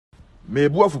me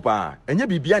bu afupa enye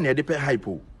bibia na ede pe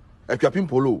hypo Akuapem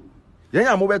Poolo yen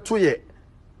ya mo beto ye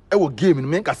e wo game no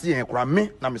me nkase yen kura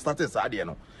me na me start sa de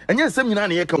no enye nsem nyina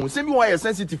na ye ka ho nsem bi wa ye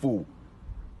sensitive o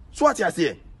so ati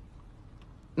ase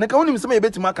na ka wonim nsem ye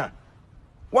betima ka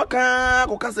waka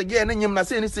ko kase ge na nyem na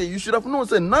say you should have known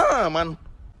say nah man.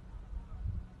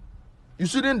 You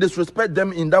shouldn't disrespect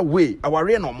them in that way. Our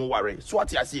rain no more worry. So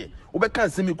what you say? Obe can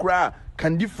see me cry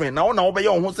can different. Now na obe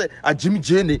yon say a Jimmy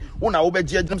Jane. Una obe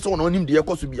judge them so on him the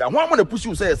echo to be. Who am gonna push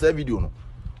you say a video no?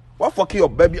 What fuck your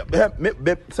baby?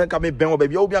 Me send me ben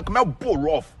baby. Obe come out pull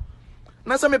rough.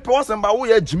 Na say me person ba wo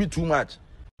ye Jimmy too much.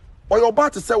 Or your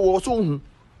about to say wo so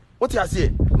what you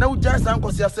say? Now just anko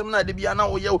say asem na de bia na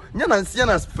wo ye. Nya na nsia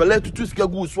na fele tutu sika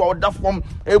gu so o da from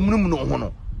emunum no ho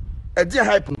no. E dey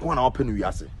hype nko na open wi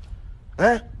ase.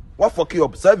 What fuck you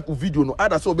up? Save video no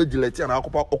other so be delete and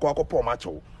akopọ match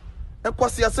o. E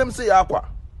kwasi asem say ya akwa.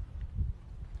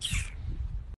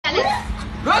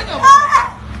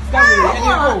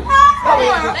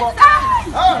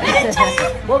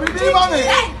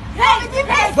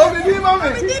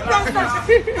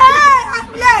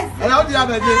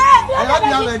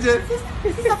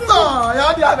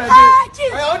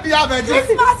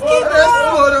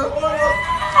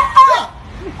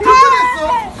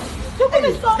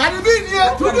 Can you be here?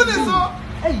 Two minutes,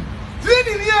 hey, 3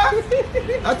 years.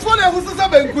 I told you who's the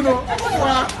Benkuno.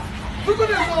 2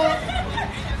 minutes,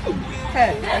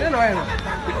 hey, I don't know.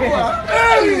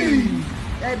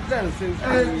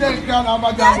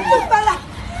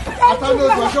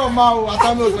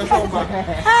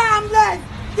 Hey, I'm blessed.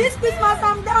 This Christmas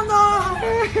I'm down.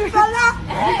 Fella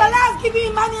is giving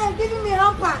me money and giving me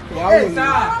hamper.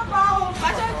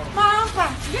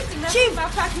 Chief,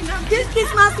 this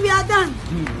Christmas we are done.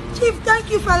 Chief, thank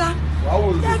you, fella.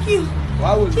 Thank you.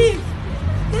 Chief,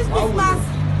 this Christmas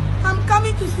I'm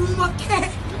coming to Sumo.